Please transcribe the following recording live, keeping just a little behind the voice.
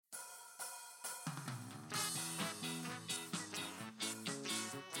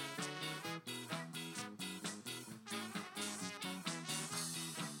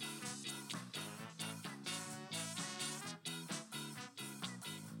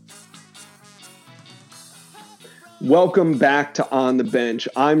Welcome back to On the Bench.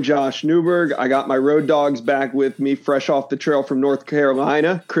 I'm Josh Newberg. I got my road dogs back with me, fresh off the trail from North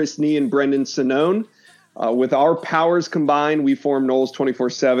Carolina, Chris Nee and Brendan Sonnone. With our powers combined, we form Noles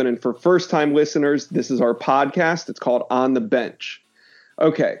 24/7. And for first-time listeners, this is our podcast. It's called On the Bench.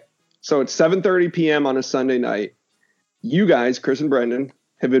 Okay, so it's 7:30 p.m. on a Sunday night. You guys, Chris and Brendan,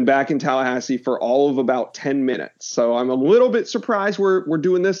 have been back in Tallahassee for all of about 10 minutes. So I'm a little bit surprised we're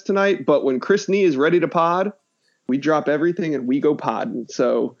doing this tonight. But when Chris Nee is ready to pod, we drop everything and we go podding.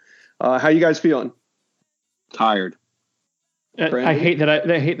 So how you guys feeling? Tired. I hate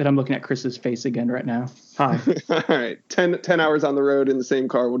that I'm looking at Chris's face again right now. Hi. All right. 10 hours on the road in the same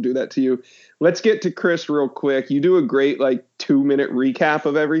car will do that to you. Let's get to Chris real quick. You do a great 2-minute recap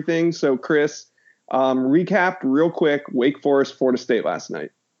of everything. So Chris, recapped real quick Wake Forest, Florida State last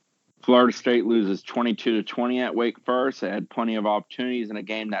night. Florida State loses 22-20 at Wake Forest. They had plenty of opportunities in a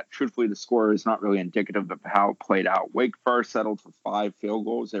game that, truthfully, the score is not really indicative of how it played out. Wake Forest settled for 5 field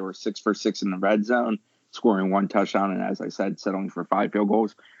goals. They were 6 for 6 in the red zone, scoring 1 touchdown, and as I said, settling for 5 field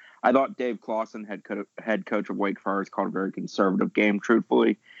goals. I thought Dave Clawson, head coach of Wake Forest, called a very conservative game,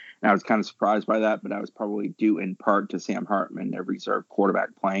 truthfully, and I was kind of surprised by that, but that was probably due in part to Sam Hartman, their reserve quarterback,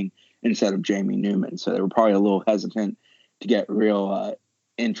 playing instead of Jamie Newman. So they were probably a little hesitant to get real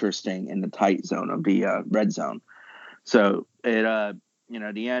interesting in the tight zone of the red zone. So it,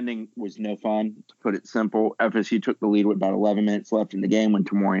 the ending was no fun, to put it simple. FSU took the lead with about 11 minutes left in the game when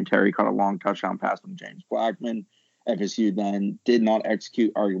Tamorian Terry caught a long touchdown pass from James Blackman. FSU then did not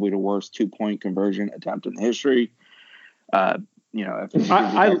execute arguably the worst 2-point conversion attempt in history. FSU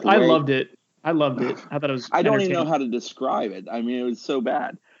I loved it. I thought it was. I don't even know how to describe it. I mean, it was so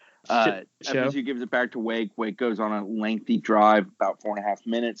bad. FSU gives it back to Wake. Wake goes on a lengthy drive, about 4.5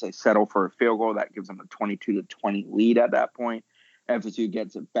 minutes. They settle for a field goal that gives them a 22-20 lead at that point. FSU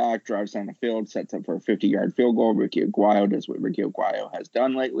gets it back, drives down the field, sets up for a 50-yard field goal. Ricky Aguayo does what Ricky Aguayo has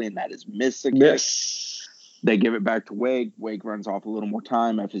done lately, and that is miss the kick. They give it back to Wake. Wake runs off a little more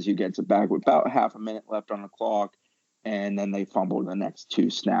time. FSU gets it back with about half a minute left on the clock, and then they fumble the next 2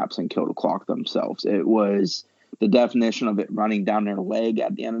 snaps and kill the clock themselves. It was the definition of it running down their leg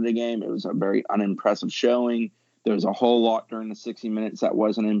at the end of the game. It was a very unimpressive showing. There was a whole lot during the 60 minutes that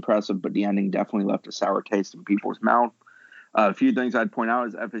wasn't impressive, but the ending definitely left a sour taste in people's mouth. A few things I'd point out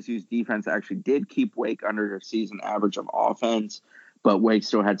is FSU's defense actually did keep Wake under their season average of offense, but Wake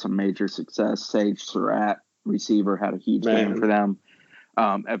still had some major success. Sage Surratt, receiver, had a huge game for them.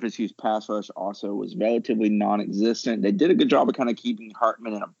 FSU's pass rush also was relatively non-existent. They did a good job of kind of keeping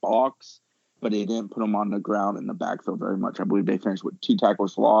Hartman in a box, but they didn't put him on the ground in the backfield very much. I believe they finished with 2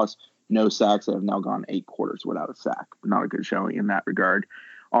 tackles lost, no sacks. They have now gone 8 quarters without a sack. Not a good showing in that regard.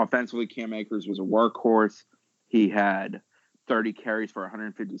 Offensively, Cam Akers was a workhorse. He had 30 carries for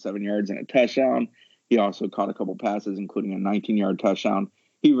 157 yards and a touchdown. He also caught a couple passes, including a 19-yard touchdown.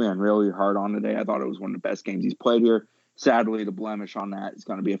 He ran really hard on today. I thought it was one of the best games he's played here. Sadly, the blemish on that is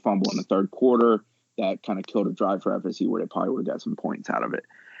going to be a fumble in the third quarter. That kind of killed a drive for FSU where they probably would have got some points out of it.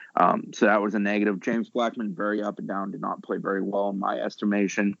 So that was a negative. James Blackman, very up and down, did not play very well in my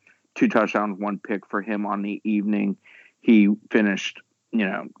estimation. 2 touchdowns, 1 pick for him on the evening. He finished,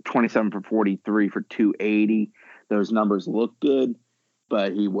 27 for 43 for 280. Those numbers look good,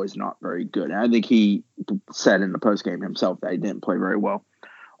 but he was not very good. And I think he said in the postgame himself that he didn't play very well.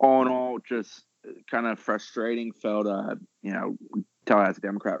 All in all, just kind of frustrating. Felt, Tallahassee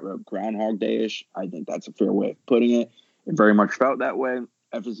Democrat wrote Groundhog Day-ish. I think that's a fair way of putting it. It very much felt that way.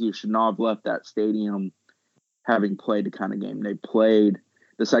 FSU should not have left that stadium having played the kind of game they played.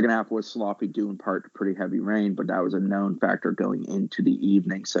 The second half was sloppy due in part to pretty heavy rain, but that was a known factor going into the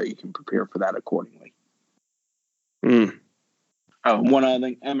evening, so you can prepare for that accordingly. One other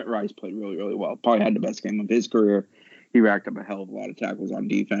thing, Emmett Rice played really, really well. Probably had the best game of his career. He racked up a hell of a lot of tackles on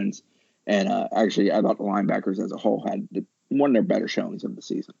defense. And actually, I thought the linebackers as a whole had one of their better showings of the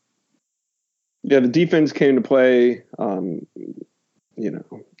season. Yeah, the defense came to play.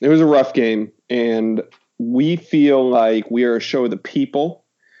 It was a rough game. And we feel like we are a show of the people.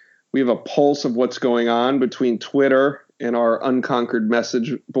 We have a pulse of what's going on between Twitter and our unconquered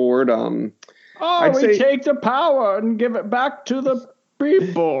message board. We take the power and give it back to the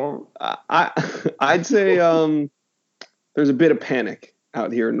people. I'd say there's a bit of panic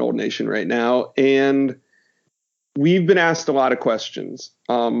out here in Noles Nation right now, and we've been asked a lot of questions.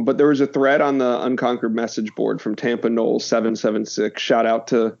 But there was a thread on the unconquered message board from Tampa Noles 776. Shout out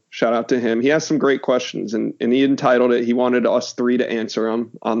to him. He has some great questions, and he entitled it. He wanted us 3 to answer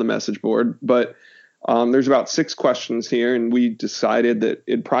them on the message board, but there's about 6 questions here, and we decided that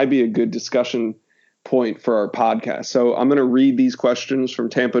it'd probably be a good discussion point for our podcast. So I'm going to read these questions from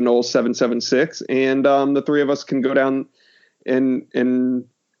Tampa Knowles 776, and the three of us can go down and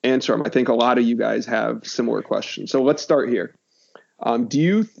answer them. I think a lot of you guys have similar questions. So let's start here. Do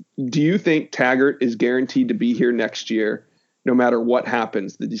you think Taggart is guaranteed to be here next year, no matter what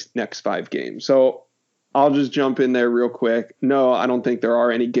happens these next 5 games? So I'll just jump in there real quick. No, I don't think there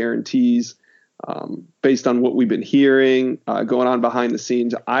are any guarantees based on what we've been hearing going on behind the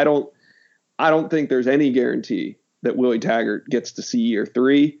scenes. I don't think there's any guarantee that Willie Taggart gets to see year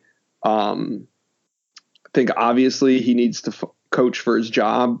 3. I think obviously he needs to coach for his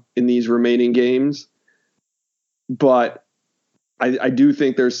job in these remaining games, but I do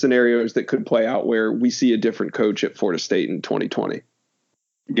think there's scenarios that could play out where we see a different coach at Florida State in 2020.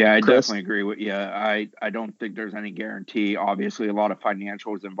 Yeah, I definitely agree with you. I don't think there's any guarantee. Obviously, a lot of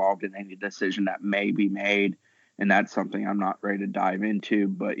financials involved in any decision that may be made, and that's something I'm not ready to dive into.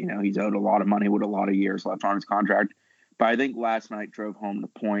 But, he's owed a lot of money with a lot of years left on his contract. But I think last night drove home the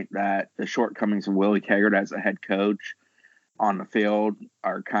point that the shortcomings of Willie Taggart as a head coach on the field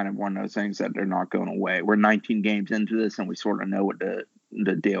are kind of one of those things that they're not going away. We're 19 games into this, and we sort of know what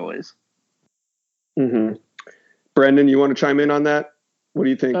the deal is. Mm-hmm. Brendan, you want to chime in on that? What do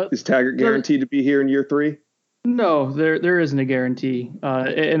you think? Is Taggart guaranteed to be here in year 3? No, there isn't a guarantee.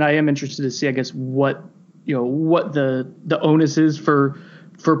 And I am interested to see, I guess, what the onus is for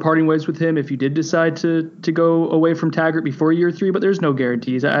parting ways with him if you did decide to go away from Taggart before year 3, but there's no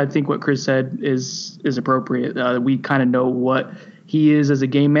guarantees. I think what Chris said is appropriate. We kind of know what he is as a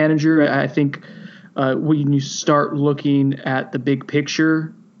game manager. I think when you start looking at the big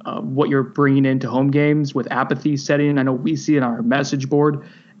picture, what you're bringing into home games with apathy setting, I know we see it on our message board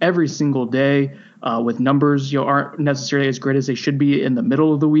every single day with numbers aren't necessarily as great as they should be in the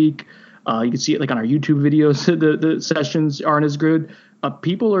middle of the week. You can see it like on our YouTube videos, the sessions aren't as good.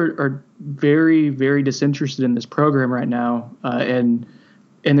 People are very, very disinterested in this program right now, and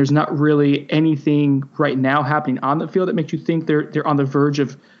there's not really anything right now happening on the field that makes you think they're on the verge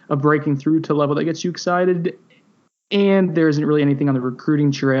of breaking through to a level that gets you excited. And there isn't really anything on the recruiting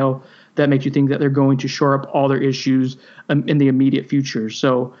trail that makes you think that they're going to shore up all their issues in the immediate future.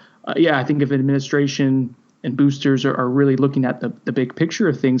 So, I think if administration and boosters are really looking at the big picture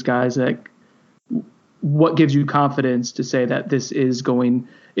of things, guys, like what gives you confidence to say that this is going,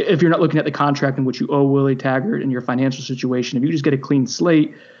 if you're not looking at the contract in which you owe Willie Taggart and your financial situation, if you just get a clean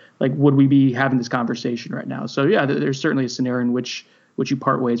slate, like would we be having this conversation right now? So there's certainly a scenario in which you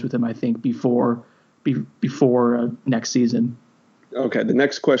part ways with him, I think, before next season. Okay, the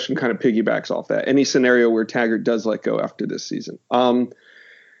next question kind of piggybacks off that. Any scenario where Taggart does let go after this season?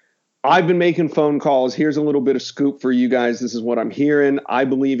 I've been making phone calls. Here's a little bit of scoop for you guys. This is what I'm hearing. I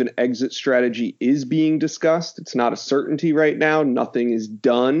believe an exit strategy is being discussed. It's not a certainty right now. Nothing is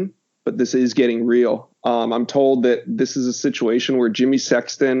done, but this is getting real. I'm told that this is a situation where Jimmy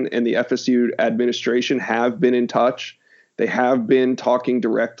Sexton and the FSU administration have been in touch. They have been talking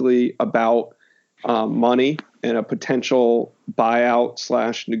directly about money and a potential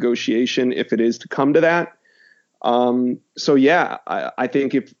buyout / negotiation if it is to come to that. I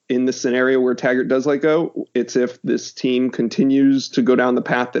think if in the scenario where Taggart does let go, it's if this team continues to go down the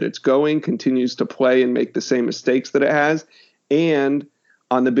path that it's going, continues to play and make the same mistakes that it has. And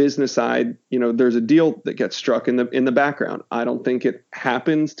on the business side, there's a deal that gets struck in the background. I don't think it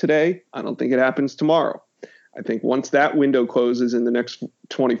happens today. I don't think it happens tomorrow. I think once that window closes in the next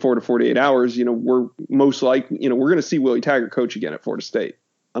 24 to 48 hours, we're most likely, we're going to see Willie Taggart coach again at Florida State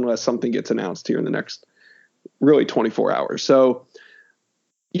unless something gets announced here in the next really 24 hours. So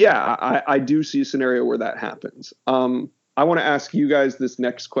I do see a scenario where that happens. I want to ask you guys this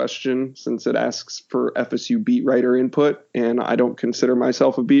next question since it asks for FSU beat writer input, and I don't consider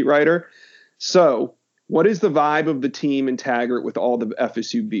myself a beat writer. So what is the vibe of the team and Taggart with all the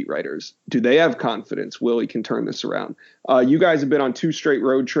FSU beat writers? Do they have confidence Willie can turn this around? You guys have been on 2 straight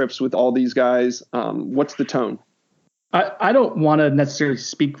road trips with all these guys. What's the tone? I don't want to necessarily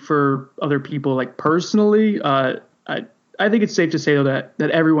speak for other people like personally. I think it's safe to say though that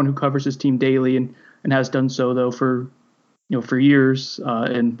everyone who covers this team daily and has done so though for years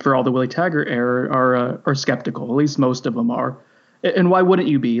and for all the Willie Taggart era are skeptical. At least most of them are. And why wouldn't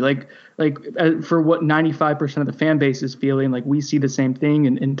you be? Like for what 95% of the fan base is feeling, like we see the same thing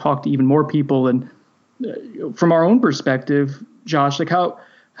and talk to even more people. And from our own perspective, Josh, like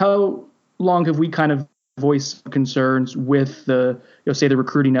how long have we kind of voiced concerns with the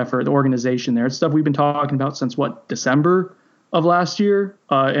recruiting effort, the organization there? It's stuff we've been talking about since December of last year.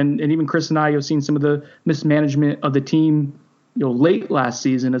 And even Chris and I have seen some of the mismanagement of the team, late last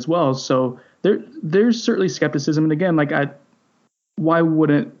season as well. So there's certainly skepticism. And again, why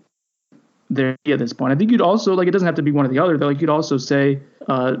wouldn't there at this point. I think you'd also, like, it doesn't have to be one or the other, though. Like, you'd also say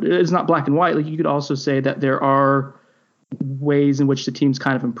it's not black and white. Like, you could also say that there are ways in which the team's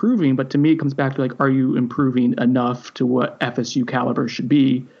kind of improving. But to me, it comes back to, like, are you improving enough to what FSU caliber should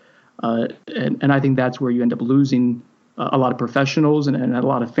be? And I think that's where you end up losing a lot of professionals and a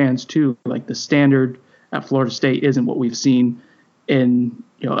lot of fans, too. Like, the standard at Florida State isn't what we've seen in,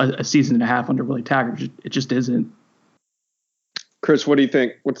 you know, a season and a half under Willie Taggart. It just isn't. Chris, what do you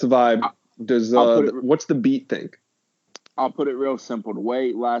think? What's the vibe? What's the beat think? I'll put it real simple. The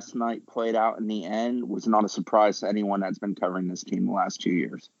way last night played out in the end was not a surprise to anyone that's been covering this team the last 2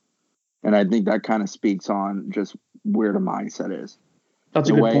 years. And I think that kind of speaks on just where the mindset is. That's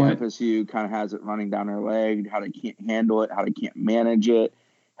a good point. The way FSU kind of has it running down their leg, how they can't handle it, how they can't manage it,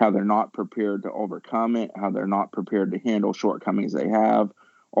 how they're not prepared to overcome it, how they're not prepared to handle shortcomings they have.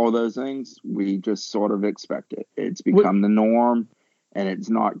 All those things, we just sort of expect it. It's become the norm, and it's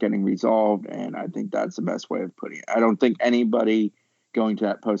not getting resolved, and I think that's the best way of putting it. I don't think anybody going to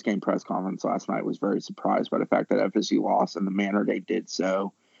that post-game press conference last night was very surprised by the fact that FSU lost and the manner they did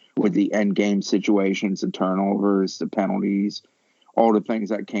so, with the end-game situations, the turnovers, the penalties, all the things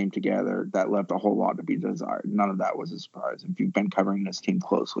that came together that left a whole lot to be desired. None of that was a surprise if you've been covering this team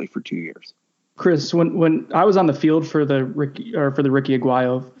closely for 2 years. Chris, when I was on the field for the Ricky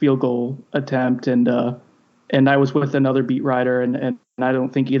Aguayo field goal attempt, and I was with another beat writer, and I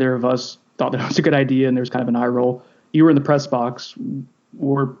don't think either of us thought that was a good idea, and there was kind of an eye roll. You were in the press box. You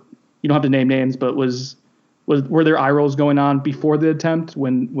don't have to name names, but were there eye rolls going on before the attempt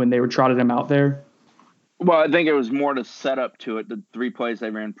when they were trotted him out there? Well, I think it was more the setup to it. The 3 plays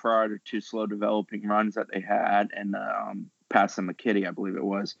they ran prior to 2 slow developing runs that they had, and pass to McKitty, I believe it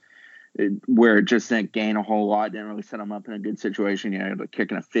was. Where it just didn't gain a whole lot, didn't really set them up in a good situation. You know, like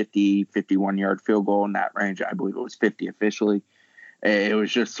kicking a 50, 51-yard field goal in that range. I believe it was 50 officially. It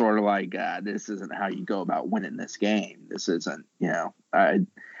was just sort of like, this isn't how you go about winning this game. This isn't,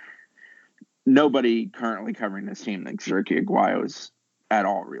 nobody currently covering this team thinks Ricky Aguayo is at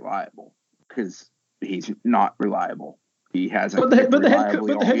all reliable, because he's not reliable. He hasn't. But the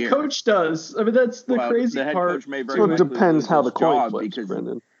head coach does. I mean, that's the crazy the head part. Coach may very so it depends how the coin flips,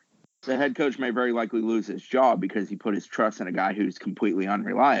 Brendan. The head coach may very likely lose his job because he put his trust in a guy who's completely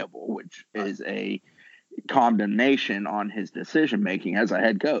unreliable, which is a condemnation on his decision-making as a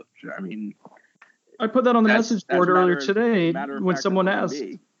head coach. I mean, I put that on the message board earlier today when someone asked,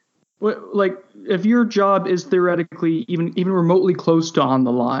 like, if your job is theoretically even remotely close to on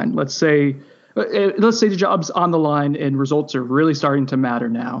the line, let's say the job's on the line and results are really starting to matter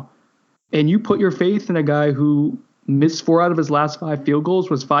now, and you put your faith in a guy who missed 4 out of his last 5 field goals,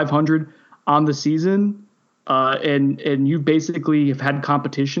 was 500 on the season, and you basically have had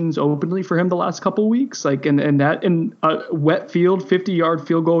competitions openly for him the last couple of weeks, like, and that in a wet field 50-yard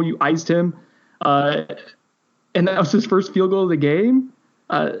field goal, you iced him, and that was his first field goal of the game.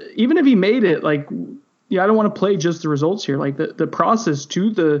 Even if he made it, like, I don't want to play just the results here. Like, the process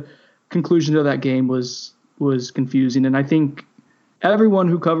to the conclusion of that game was confusing, and I think everyone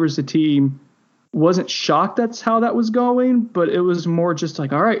who covers the team wasn't shocked that's how that was going, but it was more just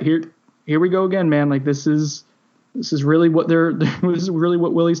like, all right, here we go again, man. Like, this is really what this is really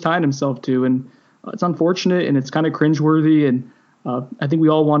what Willie's tying himself to, and it's unfortunate and it's kind of cringeworthy, and I think we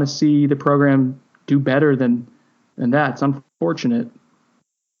all want to see the program do better than that. It's unfortunate.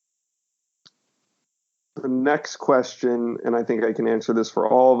 The next question, and I think I can answer this for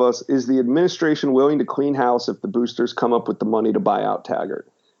all of us, is the administration willing to clean house if the boosters come up with the money to buy out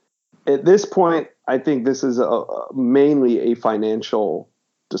Taggart? At this point, I think this is mainly a financial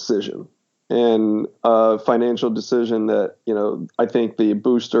decision, and a financial decision that, I think the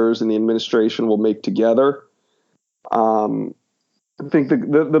boosters and the administration will make together. I think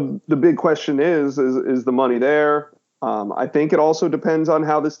the big question is the money there? I think it also depends on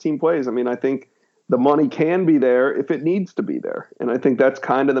how this team plays. I mean, I think the money can be there if it needs to be there. And I think that's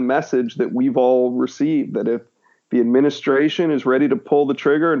kind of the message that we've all received, that if the administration is ready to pull the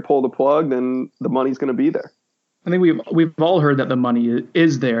trigger and pull the plug, then the money's going to be there. I think we've all heard that the money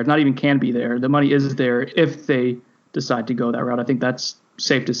is there. Not even can be there. The money is there if they decide to go that route. I think that's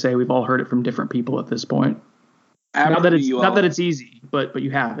safe to say. We've all heard it from different people at this point. Not that it's easy, but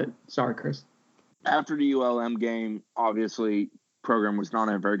you have it. Sorry, Chris. After the ULM game, obviously, program was not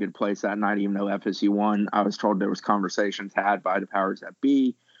in a very good place that night, even though FSU won. I was told there was conversations had by the powers that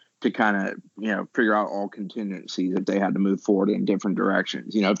be to kind of, figure out all contingencies if they had to move forward in different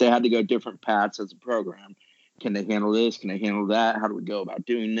directions. If they had to go different paths as a program, can they handle this? Can they handle that? How do we go about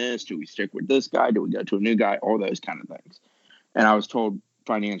doing this? Do we stick with this guy? Do we go to a new guy? All those kind of things. And I was told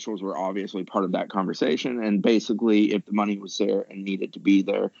financials were obviously part of that conversation. And basically, if the money was there and needed to be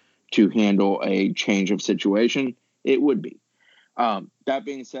there to handle a change of situation, it would be. That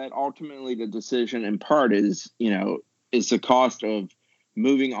being said, ultimately the decision in part is the cost of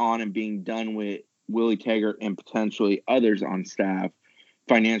moving on and being done with Willie Taggart and potentially others on staff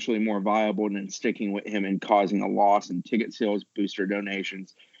financially more viable than sticking with him and causing a loss in ticket sales, booster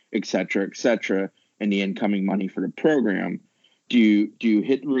donations, et cetera, and the incoming money for the program. Do you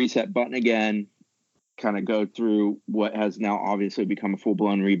hit the reset button again, kind of go through what has now obviously become a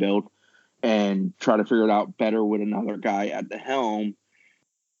full-blown rebuild and try to figure it out better with another guy at the helm?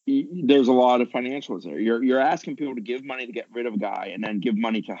 There's a lot of financials there. You're asking people to give money to get rid of a guy and then give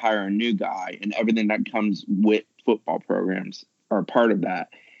money to hire a new guy, and everything that comes with football programs are part of that.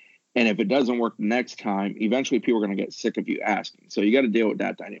 And if it doesn't work the next time, eventually people are going to get sick of you asking. So you got to deal with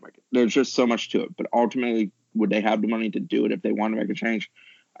that dynamic. There's just so much to it. But ultimately, would they have the money to do it if they want to make a change?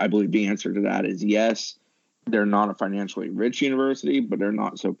 I believe the answer to that is yes. They're not a financially rich university, but they're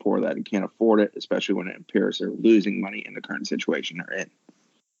not so poor that it can't afford it, especially when it appears they're losing money in the current situation they're in.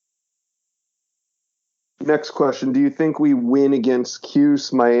 Next question. Do you think we win against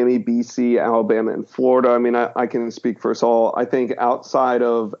Cuse, Miami, BC, Alabama, and Florida? I mean, I can speak for us all. I think outside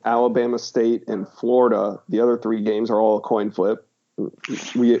of Alabama State and Florida, the other three games are all a coin flip.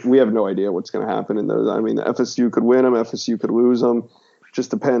 We have no idea what's going to happen in those. I mean, FSU could win them, FSU could lose them. Just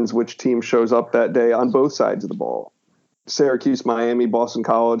depends which team shows up that day on both sides of the ball. Syracuse, Miami, Boston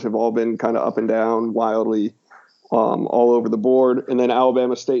College have all been kind of up and down, wildly all over the board. And then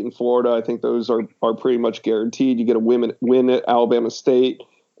Alabama State and Florida, I think those are pretty much guaranteed. You get a win at Alabama State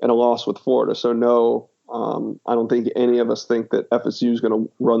and a loss with Florida. So no, I don't think any of us think that FSU is going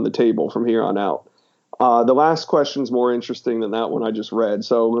to run the table from here on out. The last question is more interesting than that one I just read.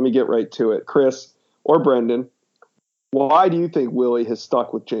 So let me get right to it. Chris or Brendan, why do you think Willie has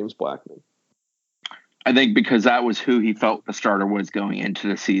stuck with James Blackman? I think because that was who he felt the starter was going into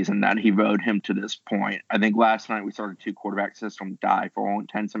the season, that he rode him to this point. I think last night we started 2-quarterback system die for all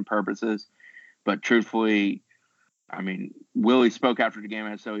intents and purposes. But truthfully, I mean, Willie spoke after the game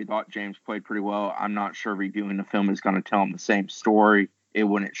as though he thought James played pretty well. I'm not sure reviewing the film is going to tell him the same story. It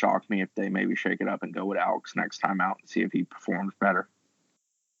wouldn't shock me if they maybe shake it up and go with Alex next time out and see if he performs better.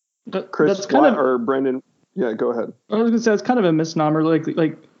 Chris, that's kind of, or Brendan, yeah, go ahead. I was going to say it's kind of a misnomer,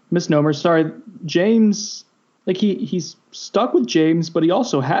 misnomer. Sorry, James. He's stuck with James, but he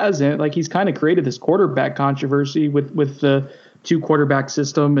also hasn't. He's kind of created this quarterback controversy with the 2-quarterback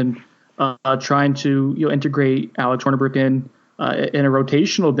system and trying to integrate Alex Hornibrook in a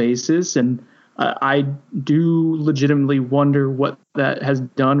rotational basis. And I do legitimately wonder what that has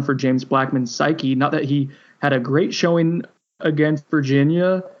done for James Blackman's psyche. Not that he had a great showing against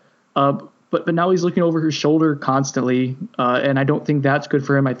Virginia, but now he's looking over his shoulder constantly, and I don't think that's good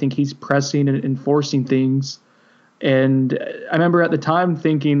for him. I think he's pressing and enforcing things. And I remember at the time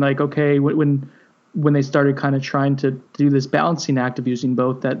thinking, okay, when they started kind of trying to do this balancing act of using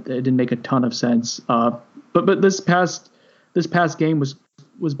both, that it didn't make a ton of sense. But this past game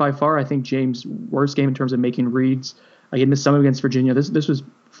was by far, I think, James' worst game in terms of making reads. He had missed some against Virginia. This was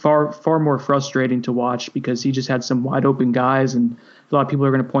far more frustrating to watch because he just had some wide open guys, and a lot of people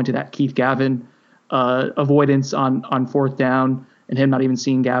are going to point to that Keith Gavin avoidance on 4th down and him not even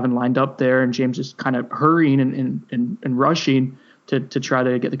seeing Gavin lined up there, and James just kind of hurrying and rushing to try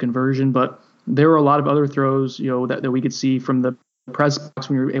to get the conversion. But there were a lot of other throws, that we could see from the press box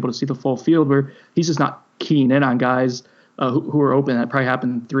when we were able to see the full field where he's just not keying in on guys who are open. That probably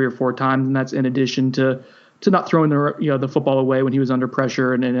happened 3 or 4 times, and that's in addition to not throwing the football away when he was under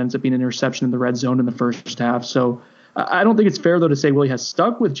pressure, and it ends up being an interception in the red zone in the first half. So I don't think it's fair, though, to say Willie has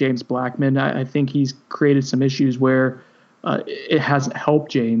stuck with James Blackman. I think he's created some issues where it hasn't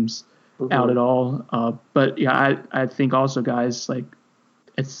helped James out at all. But yeah, I think also, guys,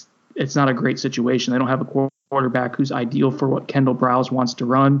 it's not a great situation. They don't have a quarterback who's ideal for what Kendall Browse wants to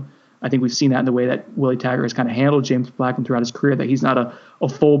run. I think we've seen that in the way that Willie Taggart has kind of handled James Blackman throughout his career, that he's not a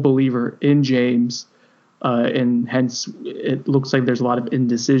full believer in James. And hence it looks like there's a lot of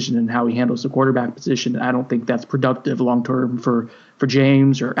indecision in how he handles the quarterback position. I don't think that's productive long-term for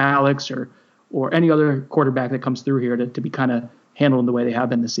James or Alex or any other quarterback that comes through here to be kind of handled the way they have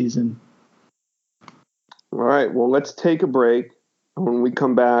been this season. All right, well, let's take a break. When we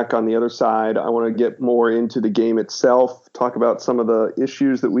come back on the other side, I want to get more into the game itself, talk about some of the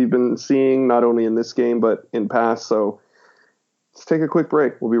issues that we've been seeing, not only in this game, but in past. So let's take a quick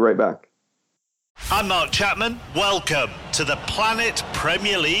break. We'll be right back. I'm Mark Chapman. Welcome to the Planet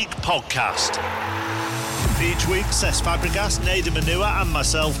Premier League podcast. Each week, Cesc Fabregas, Nader Manua and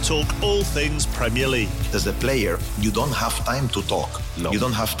myself talk all things Premier League. As a player, you don't have time to talk. No. You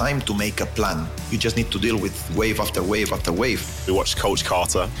don't have time to make a plan. You just need to deal with wave after wave after wave. We watched Coach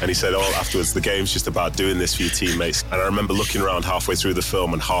Carter, and he said, afterwards, the game's just about doing this for your teammates. And I remember looking around halfway through the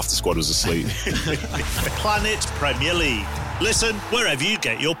film and half the squad was asleep. Planet Premier League. Listen wherever you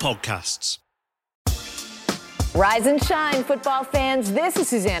get your podcasts. Rise and shine, football fans. This is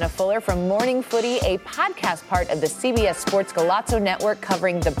Susanna Fuller from Morning Footy, a podcast part of the CBS Sports Golazo Network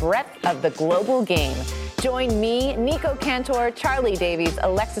covering the breadth of the global game. Join me, Nico Cantor, Charlie Davies,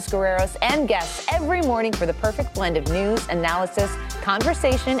 Alexis Guerreros, and guests every morning for the perfect blend of news, analysis,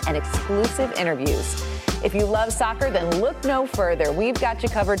 conversation, and exclusive interviews. If you love soccer, then look no further. We've got you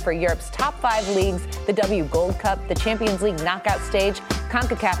covered for Europe's top 5 leagues, the W Gold Cup, the Champions League knockout stage,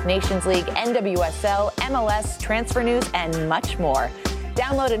 CONCACAF Nations League, NWSL, MLS, transfer news, and much more.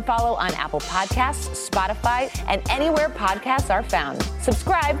 Download and follow on Apple Podcasts, Spotify, and anywhere podcasts are found.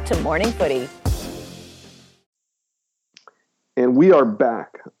 Subscribe to Morning Footy. And we are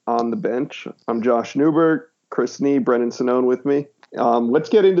back on the bench. I'm Josh Newberg, Chris Nee, Brendan Sonnone with me. Let's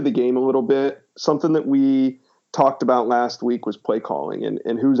get into the game a little bit. Something that we talked about last week was play calling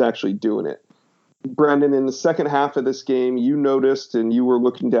and who's actually doing it. Brendan, in the second half of this game, you noticed and you were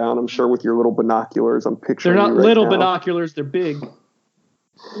looking down, I'm sure, with your little binoculars. I'm picturing They're you not right little now. Binoculars, they're big.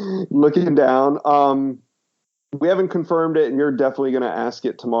 Looking down. We haven't confirmed it, and you're definitely going to ask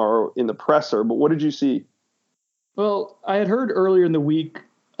it tomorrow in the presser, but what did you see? Well, I had heard earlier in the week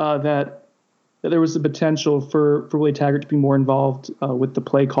that there was the potential for Willie Taggart to be more involved with the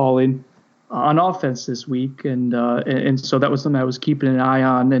play calling on offense this week, and so that was something I was keeping an eye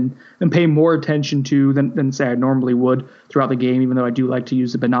on and paying more attention to than say I normally would throughout the game, even though I do like to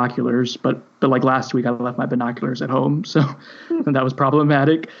use the binoculars. But like last week, I left my binoculars at home, so and that was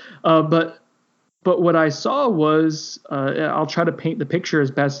problematic. But what I saw was I'll try to paint the picture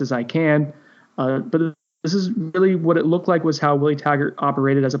as best as I can. But this is really what it looked like was how Willie Taggart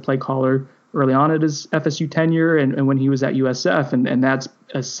operated as a play caller early on at his FSU tenure and when he was at USF. And that's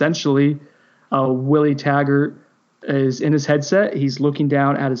essentially Willie Taggart is in his headset. He's looking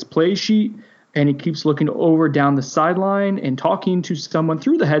down at his play sheet, and he keeps looking over down the sideline and talking to someone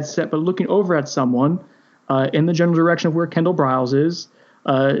through the headset, but looking over at someone in the general direction of where Kendall Briles is.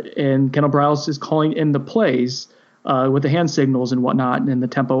 And Kendall Briles is calling in the plays with the hand signals and whatnot and the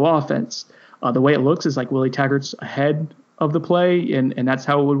tempo offense. The way it looks is like Willie Taggart's ahead of the play, and that's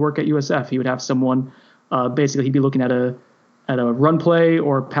how it would work at USF. He would have someone, basically he'd be looking at a run play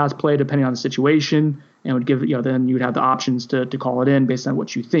or pass play, depending on the situation, and would give, then you would have the options to call it in based on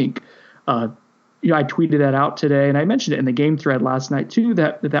what you think. I tweeted that out today, and I mentioned it in the game thread last night too,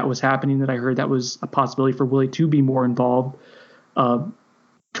 that was happening, that I heard that was a possibility for Willie to be more involved.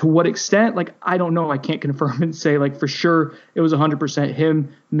 To what extent, I don't know. I can't confirm and say, for sure it was 100%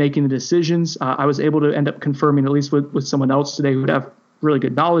 him making the decisions. I was able to end up confirming, at least with someone else today who would have really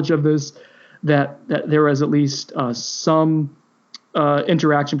good knowledge of this, that there was at least some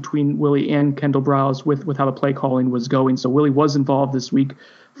interaction between Willie and Kendall Briles with how the play calling was going. So Willie was involved this week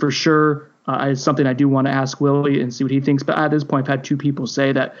for sure. It's something I do want to ask Willie and see what he thinks. But at this point, I've had 2 people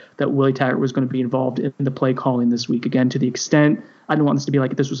say that Willie Taggart was going to be involved in the play calling this week. Again, to the extent, I didn't want this to be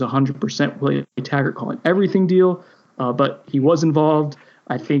like this was 100% Willie Taggart calling everything deal, but he was involved.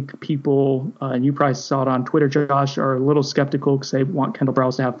 I think people, and you probably saw it on Twitter, Josh, are a little skeptical because they want Kendall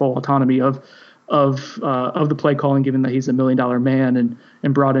Briles to have full autonomy of the play calling, given that he's $1 million man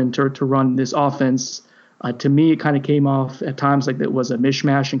and brought in to run this offense. To me, it kind of came off at times like it was a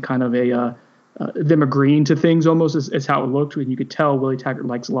mishmash and kind of them agreeing to things almost is how it looked. And you could tell Willie Taggart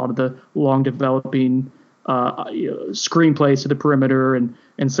likes a lot of the long developing screenplays to the perimeter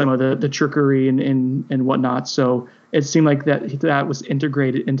and some of the trickery and whatnot. So it seemed like that was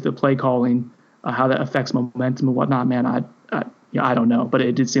integrated into the play calling, how that affects momentum and whatnot. Man, I don't know, but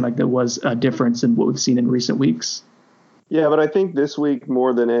it did seem like there was a difference in what we've seen in recent weeks. Yeah, but I think this week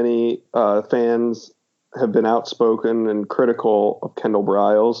more than any, fans have been outspoken and critical of Kendall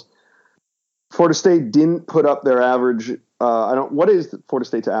Briles. Florida State didn't put up their average. What is Florida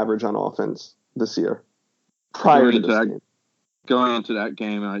State's average on offense this year? Prior to this game. Going into that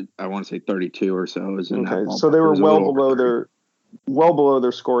game, I want to say 32 or so. Okay, so they were well below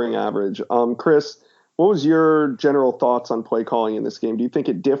their scoring average. Chris, what was your general thoughts on play calling in this game? Do you think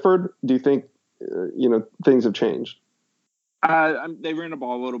it differed? Do you think things have changed? They ran the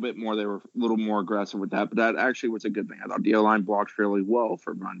ball a little bit more. They were a little more aggressive with that, but that actually was a good thing. I thought the O-line blocked fairly well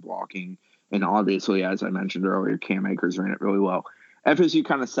for run blocking, and obviously, as I mentioned earlier, Cam Akers ran it really well. FSU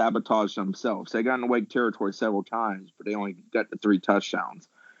kind of sabotaged themselves. They got into Wake territory several times, but they only got the 3 touchdowns.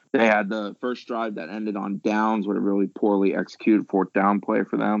 They had the first drive that ended on downs with a really poorly executed fourth down play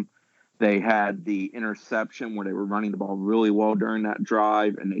for them. They had the interception where they were running the ball really well during that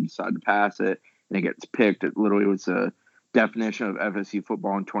drive, and they decided to pass it, and it gets picked. It literally was a definition of FSU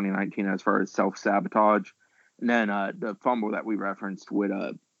football in 2019 as far as self-sabotage. And then the fumble that we referenced with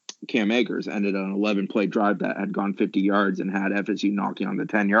Cam Akers ended an 11-play drive that had gone 50 yards and had FSU knocking on the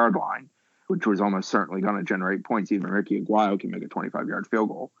 10-yard line, which was almost certainly going to generate points. Even Ricky Aguayo can make a 25-yard field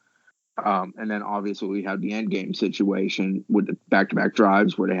goal. And then obviously we had the end game situation with the back-to-back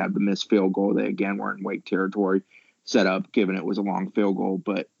drives where they had the missed field goal. They again were in Wake territory set up, given it was a long field goal,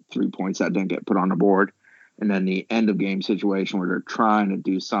 but 3 points that didn't get put on the board. And then the end of game situation where they're trying to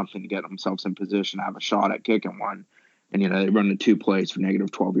do something to get themselves in position to have a shot at kicking one. And, they run the 2 plays for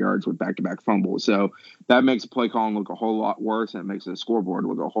negative 12 yards with back-to-back fumbles. So that makes the play calling look a whole lot worse, and it makes the scoreboard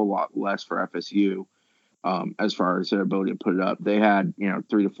look a whole lot less for FSU. As far as their ability to put it up. They had,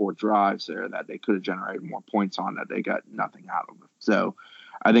 3 to 4 drives there that they could have generated more points on that they got nothing out of it. So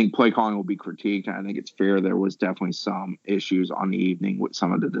I think play calling will be critiqued, and I think it's fair. There was definitely some issues on the evening with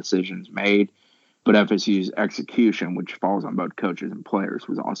some of the decisions made, but FSU's execution, which falls on both coaches and players,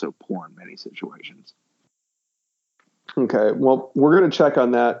 was also poor in many situations. Okay, well, we're going to check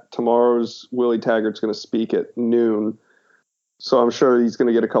on that. Tomorrow's Willie Taggart's going to speak at noon. So I'm sure he's going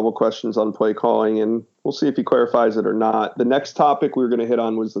to get a couple questions on play calling, and we'll see if he clarifies it or not. The next topic we were going to hit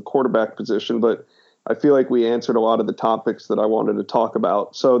on was the quarterback position, but I feel like we answered a lot of the topics that I wanted to talk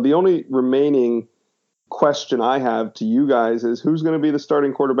about. So the only remaining question I have to you guys is who's going to be the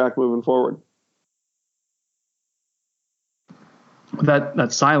starting quarterback moving forward?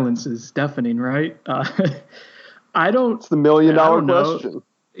 That silence is deafening, right? It's the $1 million question.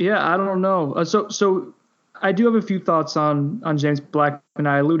 Yeah, I don't know. So I do have a few thoughts on James Blackman.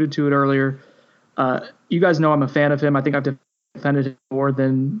 I alluded to it earlier. You guys know I'm a fan of him. I think I've defended him more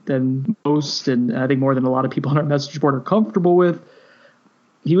than most, and I think more than a lot of people on our message board are comfortable with.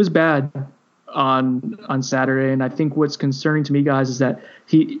 He was bad on Saturday, and I think what's concerning to me, guys, is that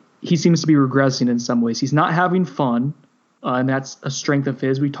he seems to be regressing in some ways. He's not having fun, and that's a strength of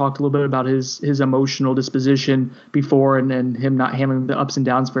his. We talked a little bit about his emotional disposition before and him not handling the ups and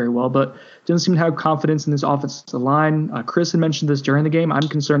downs very well, but doesn't seem to have confidence in this offensive line. Chris had mentioned this during the game. I'm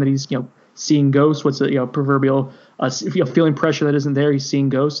concerned that he's seeing ghosts. What's the proverbial feeling pressure that isn't there? He's seeing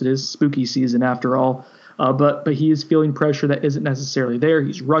ghosts. It is spooky season after all, but he is feeling pressure that isn't necessarily there.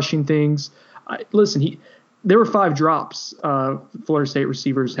 He's rushing things. There were 5 drops Florida State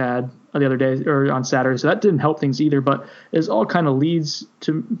receivers had the other day or on Saturday, so that didn't help things either. But it all kind of leads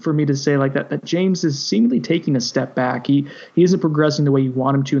for me to say like that James is seemingly taking a step back. He isn't progressing the way you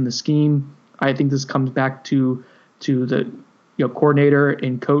want him to in the scheme. I think this comes back to the coordinator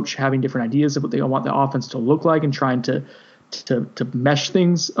and coach having different ideas of what they want the offense to look like and trying to mesh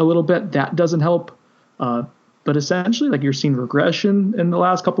things a little bit. That doesn't help. But essentially, you're seeing regression in the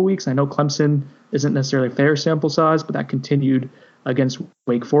last couple of weeks. I know Clemson isn't necessarily a fair sample size, but that continued against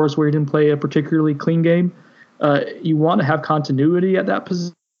Wake Forest where he didn't play a particularly clean game. You want to have continuity at that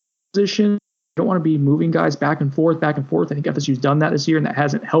position. You don't want to be moving guys back and forth. I think FSU's done that this year, and that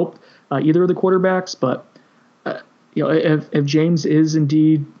hasn't helped either of the quarterbacks. But if James is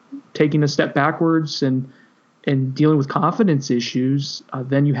indeed taking a step backwards and dealing with confidence issues,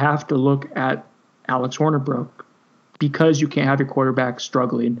 then you have to look at Alex Hornibrook, because you can't have your quarterback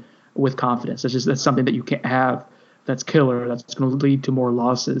struggling with confidence. That's something that you can't have. That's killer. That's going to lead to more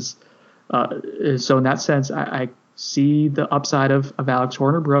losses. So in that sense, I see the upside of Alex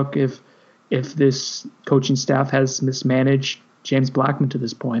Hornibrook if this coaching staff has mismanaged James Blackman to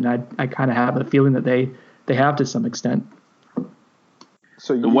this point. I kind of have a feeling that they have to some extent.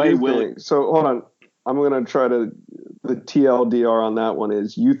 So hold on. I'm going to try to the TLDR on that one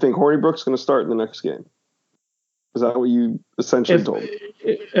is you think Hornibrook's going to start in the next game? Is that what you essentially told me?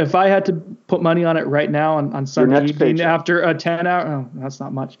 If I had to put money on it right now on Sunday evening after a 10-hour, that's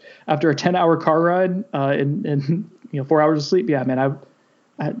not much. After a 10-hour car ride and 4 hours of sleep, yeah, man,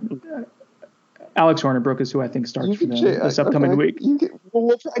 Alex Hornibrook is who I think starts for them this upcoming week.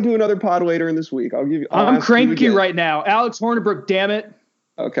 We'll try to do another pod later in this week. I'm cranky right now. Alex Hornibrook, damn it.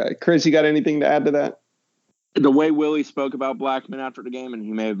 Okay, Chris, you got anything to add to that? The way Willie spoke about Blackman after the game, and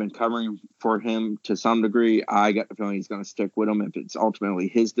he may have been covering for him to some degree, I got the feeling he's going to stick with him if it's ultimately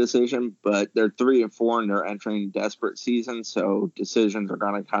his decision. But they're 3-4 and they're entering desperate season, so decisions are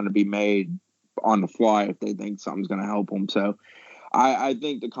going to kind of be made on the fly if they think something's going to help them. So I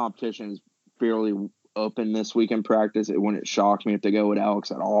think the competition is fairly open this week in practice. It wouldn't shock me if they go with Alex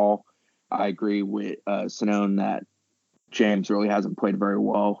at all. I agree with Sonone that James really hasn't played very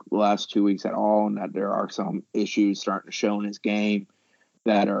well the last 2 weeks at all, and that there are some issues starting to show in his game.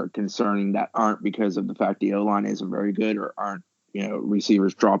 that are concerning that aren't because of the fact the O-line isn't very good or aren't,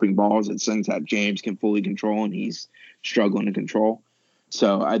 receivers dropping balls. It's things that James can fully control and he's struggling to control.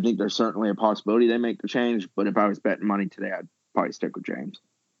 So I think there's certainly a possibility they make the change, but if I was betting money today, I'd probably stick with James.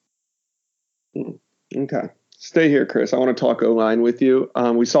 Okay. Stay here, Chris. I want to talk O-line with you.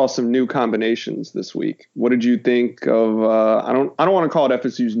 We saw some new combinations this week. What did you think of, I don't want to call it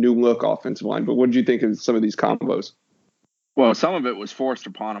FSU's new look offensive line, but what did you think of some of these combos? Well, some of it was forced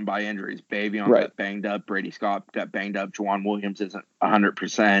upon him by injuries. Bavion got banged up. Brady Scott got banged up. Juwan Williams isn't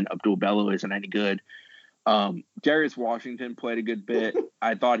 100%. Abdul Bello isn't any good. Darius Washington played a good bit.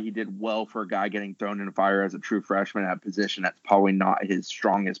 I thought he did well for a guy getting thrown in the fire as a true freshman at a position that's probably not his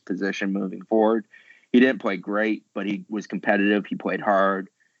strongest position moving forward. He didn't play great, but he was competitive. He played hard.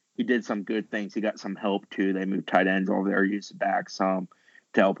 He did some good things. He got some help too. They moved tight ends over there, used the back some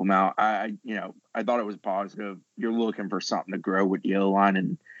to help him out. I thought it was positive. You're looking for something to grow with the O-line,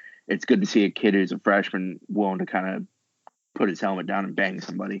 and it's good to see a kid who's a freshman willing to kind of put his helmet down and bang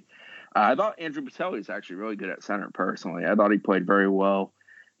somebody. I thought Andrew Baselli is actually really good at center personally. I thought he played very well.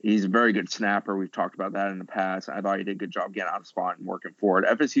 He's a very good snapper. We've talked about that in the past. I thought he did a good job getting out of spot and working forward.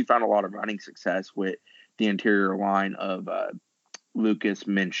 FSU found a lot of running success with the interior line of Lucas,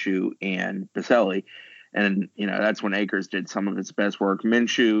 Minshew, and Baselli. And, that's when Akers did some of his best work.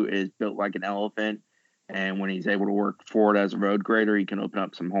 Minshew is built like an elephant. And when he's able to work forward as a road grader, he can open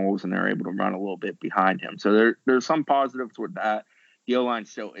up some holes and they're able to run a little bit behind him. So there's some positives with that. The O-line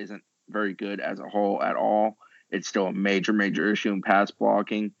still isn't very good as a whole at all. It's still a major, major issue in pass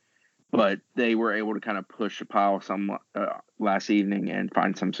blocking, but they were able to kind of push the pile some last evening and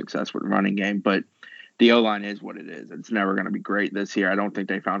find some success with the running game. But the O-line is what it is. It's never going to be great this year. I don't think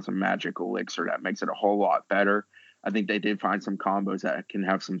they found some magic elixir that makes it a whole lot better. I think they did find some combos that can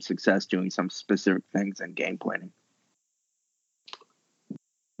have some success doing some specific things in game planning.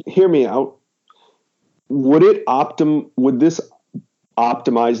 Hear me out. Would this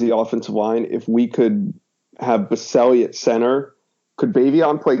optimize the offensive line if we could have Baselli at center? Could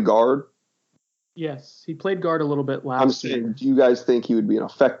Bavion play guard? Yes, he played guard a little bit last year. Do you guys think he would be an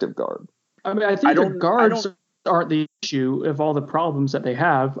effective guard? I mean, I think the guards aren't the issue of all the problems that they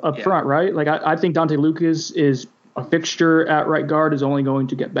have up front, right? Like, I think Dante Lucas is a fixture at right guard, is only going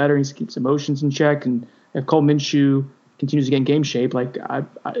to get better. He needs to keep his emotions in check. And if Cole Minshew continues to get in game shape,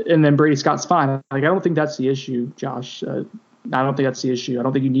 and then Brady Scott's fine. I don't think that's the issue, Josh. I don't think that's the issue. I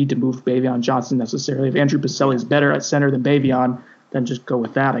don't think you need to move Bavion Johnson necessarily. If Andrew Baselli is better at center than Bavion, then just go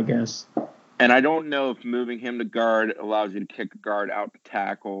with that, I guess. And I don't know if moving him to guard allows you to kick a guard out to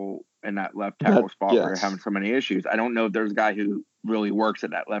tackle in that left tackle spot where you're having so many issues. I don't know if there's a guy who really works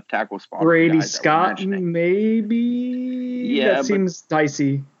at that left tackle spot. Brady Scott, maybe? Yeah. That seems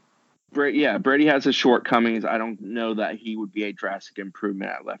dicey. Brady has his shortcomings. I don't know that he would be a drastic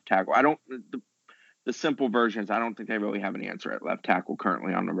improvement at left tackle. The simple version is I don't think they really have an answer at left tackle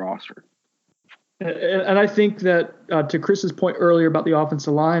currently on the roster. And I think that to Chris's point earlier about the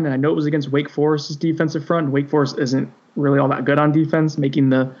offensive line, and I know it was against Wake Forest's defensive front. Wake Forest isn't really all that good on defense, making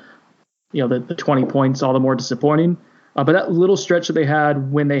the 20 points all the more disappointing. But that little stretch that they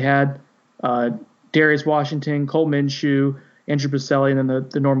had when they had Darius Washington, Cole Minshew, Andrew Baselli, and then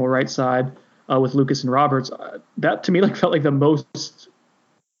the normal right side with Lucas and Roberts, that to me felt like the most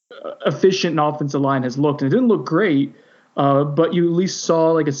efficient an offensive line has looked. And it didn't look great, but you at least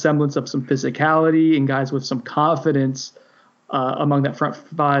saw a semblance of some physicality and guys with some confidence among that front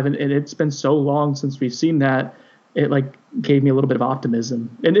five. And it's been so long since we've seen that. It gave me a little bit of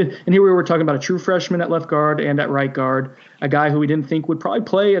optimism. And here we were talking about a true freshman at left guard and at right guard, a guy who we didn't think would probably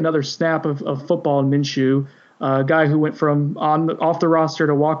play another snap of football in Minshew, a guy who went from off the roster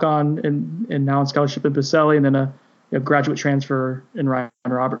to walk on and now on scholarship in Baselli, and then a graduate transfer in Ryan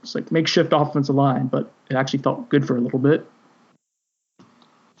Roberts. Makeshift offensive line, but it actually felt good for a little bit.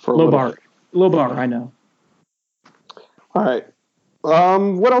 Low bar, I know. All right.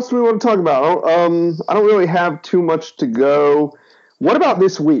 What else do we want to talk about? I don't really have too much to go. What about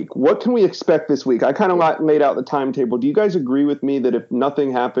this week? What can we expect this week? I kind of laid out the timetable. Do you guys agree with me that if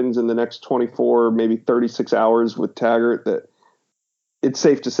nothing happens in the next 24, maybe 36 hours with Taggart, that it's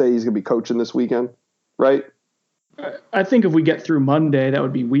safe to say he's going to be coaching this weekend, right? I think if we get through Monday, that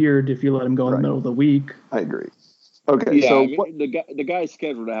would be weird if you let him go in the middle of the week. I agree. Okay, yeah, so the guy's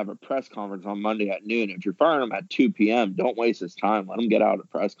scheduled to have a press conference on Monday at noon. If you're firing him at 2 p.m., don't waste his time. Let him get out of the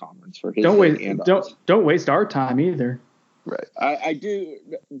press conference for his. Don't waste our time either. Right. I do.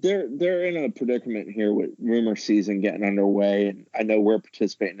 They're in a predicament here with rumor season getting underway, and I know we're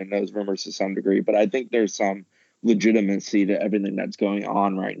participating in those rumors to some degree, but I think there's some legitimacy to everything that's going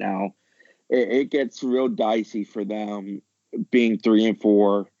on right now. It gets real dicey for them being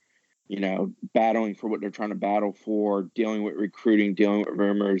 3-4, battling for what they're trying to battle for, dealing with recruiting, dealing with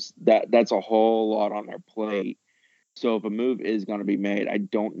rumors, that's a whole lot on their plate. So if a move is going to be made, I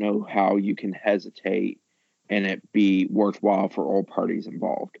don't know how you can hesitate and it be worthwhile for all parties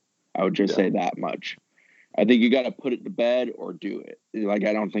involved. I would just say that much. I think you got to put it to bed or do it. Like,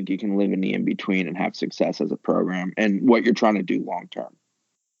 I don't think you can live in the in-between and have success as a program and what you're trying to do long-term.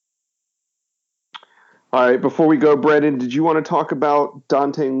 All right, before we go, Brendan, did you want to talk about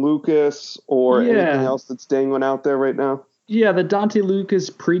Dante Lucas or anything else that's dangling out there right now? Yeah, the Dante Lucas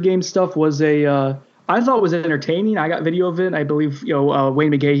pregame stuff was I thought it was entertaining. I got video of it. I believe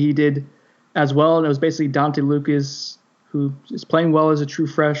Wayne McGahee did as well, and it was basically Dante Lucas, who is playing well as a true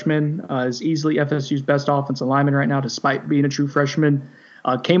freshman, is easily FSU's best offensive lineman right now, despite being a true freshman.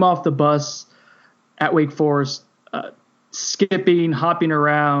 Came off the bus at Wake Forest, skipping, hopping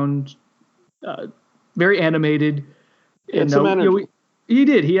around, very animated. And some energy. He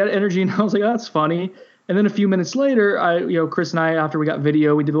did. He had energy, and I was like, oh, that's funny. And then a few minutes later, Chris and I, after we got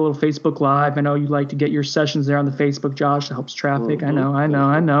video, we did a little Facebook Live. I know you like to get your sessions there on the Facebook, Josh. It helps traffic. Mm-hmm.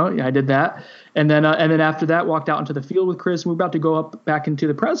 I know. Yeah, I did that. And then after that, walked out into the field with Chris. And we're about to go up back into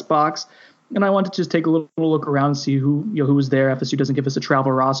the press box. And I wanted to just take a little look around and see who was there. FSU doesn't give us a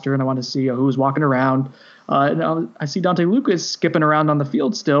travel roster, and I wanted to see who was walking around. And I see Dante Lucas skipping around on the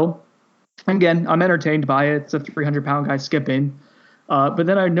field still. Again, I'm entertained by it. It's a 300-pound guy skipping. But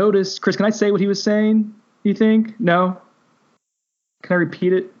then I noticed, Chris, can I say what he was saying, you think? No? Can I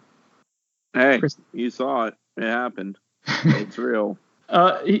repeat it? Hey, Chris? You saw it. It happened. It's real.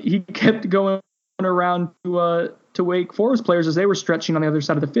 He kept going around to Wake Forest players as they were stretching on the other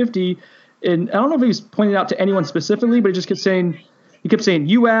side of the 50. And I don't know if he was pointing out to anyone specifically, but he just kept saying,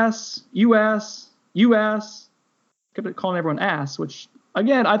 U.S., U.S., U.S. Kept calling everyone ass, which,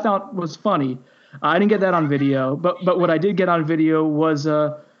 again, I thought was funny. I didn't get that on video, but what I did get on video was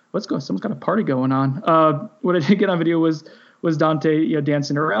someone's got a party going on. What I did get on video was Dante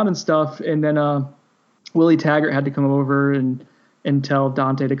dancing around and stuff, and then Willie Taggart had to come over and tell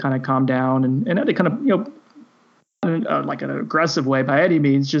Dante to kind of calm down and had to kind of like an aggressive way by any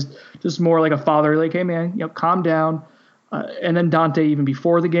means, just more like a father, like, hey man, calm down. And then Dante, even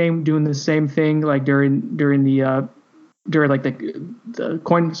before the game, doing the same thing, like during the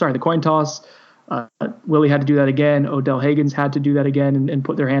coin toss. Willie had to do that again. Odell Hagens had to do that again and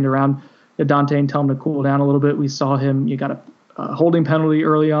put their hand around Dante and tell him to cool down a little bit. We saw him. You got a holding penalty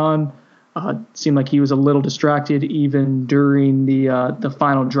early on. Seemed like he was a little distracted even during the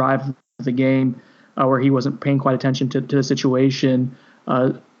final drive of the game, where he wasn't paying quite attention to the situation.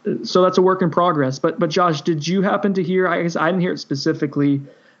 So that's a work in progress. But Josh, did you happen to hear? I guess I didn't hear it specifically.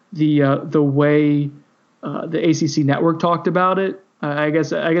 The way the ACC network talked about it. I guess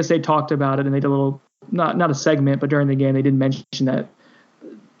they talked about it and they did a little not a segment, but during the game they didn't mention that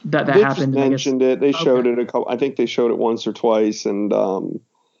they happened. They mentioned it. They showed it a couple. I think they showed it once or twice, and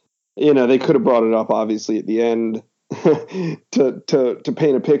they could have brought it up obviously at the end to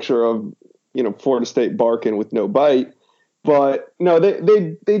paint a picture of Florida State barking with no bite. But no,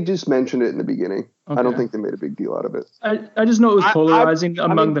 they just mentioned it in the beginning. Okay. I don't think they made a big deal out of it. I just know it was polarizing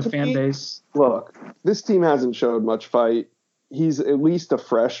among the fan base. Look, this team hasn't showed much fight. He's at least a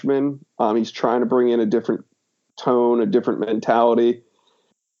freshman. He's trying to bring in a different tone, a different mentality.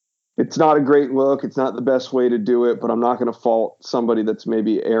 It's not a great look. It's not the best way to do it, but I'm not going to fault somebody that's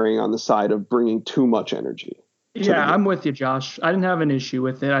maybe erring on the side of bringing too much energy. Yeah, I'm with you, Josh. I didn't have an issue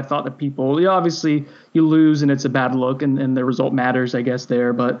with it. I thought that people, obviously you lose and it's a bad look and the result matters, I guess,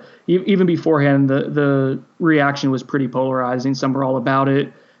 there. But even beforehand, the reaction was pretty polarizing. Some were all about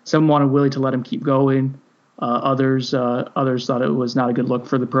it. Some wanted Willie to let him keep going. Others thought it was not a good look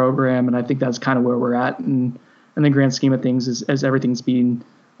for the program. And I think that's kind of where we're at in the grand scheme of things as everything's being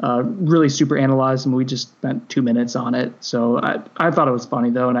really super analyzed. And we just spent 2 minutes on it. So I thought it was funny,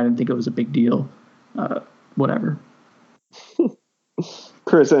 though, and I didn't think it was a big deal. Whatever.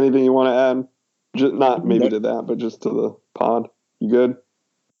 Chris, anything you want to add? Just not maybe to that, but just to the pod. You good?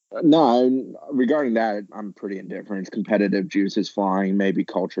 No, regarding that, I'm pretty indifferent. It's competitive juices flying. Maybe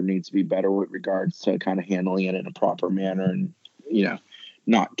culture needs to be better with regards to kind of handling it in a proper manner and,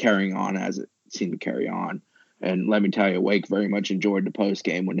 not carrying on as it seemed to carry on. And let me tell you, Wake very much enjoyed the post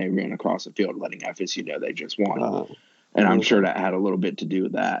game when they ran across the field, letting FSU know they just won. And I'm sure that had a little bit to do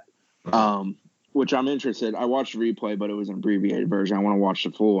with that. Which I'm interested. I watched the replay, but it was an abbreviated version. I want to watch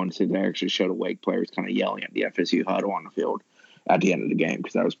the full one, see if they actually showed the Wake players kind of yelling at the FSU huddle on the field at the end of the game,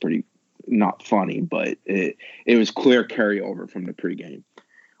 because that was pretty not funny, but it was clear carryover from the pregame.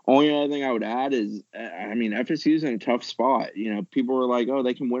 Only other thing I would add is, I mean, FSU's in a tough spot. You know, people are like, oh,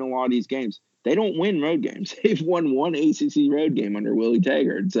 they can win a lot of these games. They don't win road games. They've won one ACC road game under Willie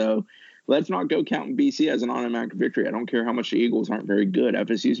Taggart. So let's not go counting BC as an automatic victory. I don't care how much the Eagles aren't very good.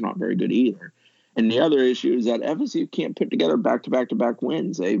 FSU's not very good either. And the other issue is that FSU can't put together back-to-back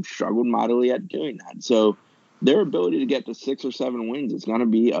wins. They've struggled mightily at doing that. So their ability to get to 6 or 7 wins is going to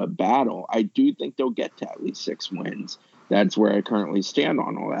be a battle. I do think they'll get to at least 6 wins. That's where I currently stand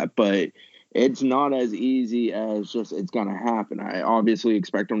on all that. But it's not as easy as just it's going to happen. I obviously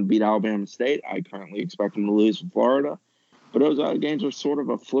expect them to beat Alabama State. I currently expect them to lose to Florida. But those other games are sort of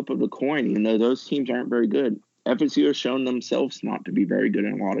a flip of the coin, even though those teams aren't very good. FSU has shown themselves not to be very good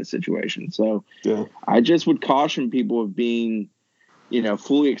in a lot of situations. So yeah. I just would caution people of being, you know,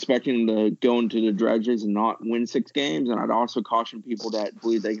 fully expecting them to go into the dredges and not win 6 games. And I'd also caution people that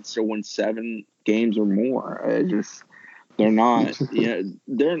believe they can still win 7 games or more. They're not, you know,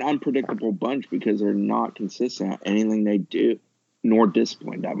 they're an unpredictable bunch because they're not consistent at anything they do, nor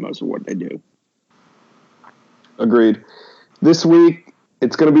disciplined at most of what they do. Agreed. This week,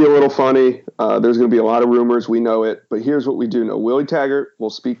 it's going to be a little funny. There's going to be a lot of rumors. We know it. But here's what we do know. Willie Taggart,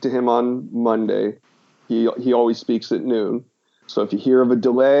 we'll speak to him on Monday. He always speaks at noon. So if you hear of a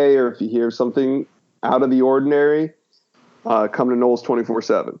delay or if you hear something out of the ordinary, come to Noles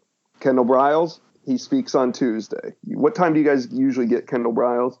 24/7. Kendall Briles, he speaks on Tuesday. What time do you guys usually get Kendall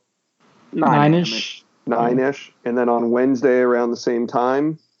Briles? 9-ish. 9-ish. And then on Wednesday around the same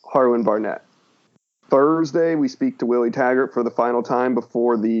time, Harlan Barnett. Thursday, we speak to Willie Taggart for the final time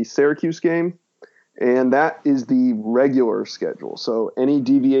before the Syracuse game. And that is the regular schedule. So any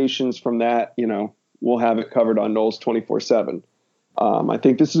deviations from that, you know, we'll have it covered on Noles 24/7. I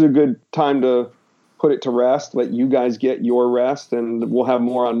think this is a good time to put it to rest, let you guys get your rest, and we'll have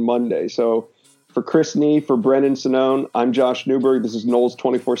more on Monday. So for Chris Nee, for Brendan Sonnone, I'm Josh Newberg. This is Noles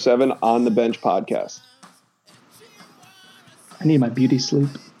 24/7 on the Bench podcast. I need my beauty sleep.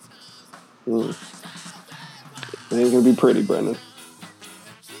 It ain't going to be pretty, Brendan.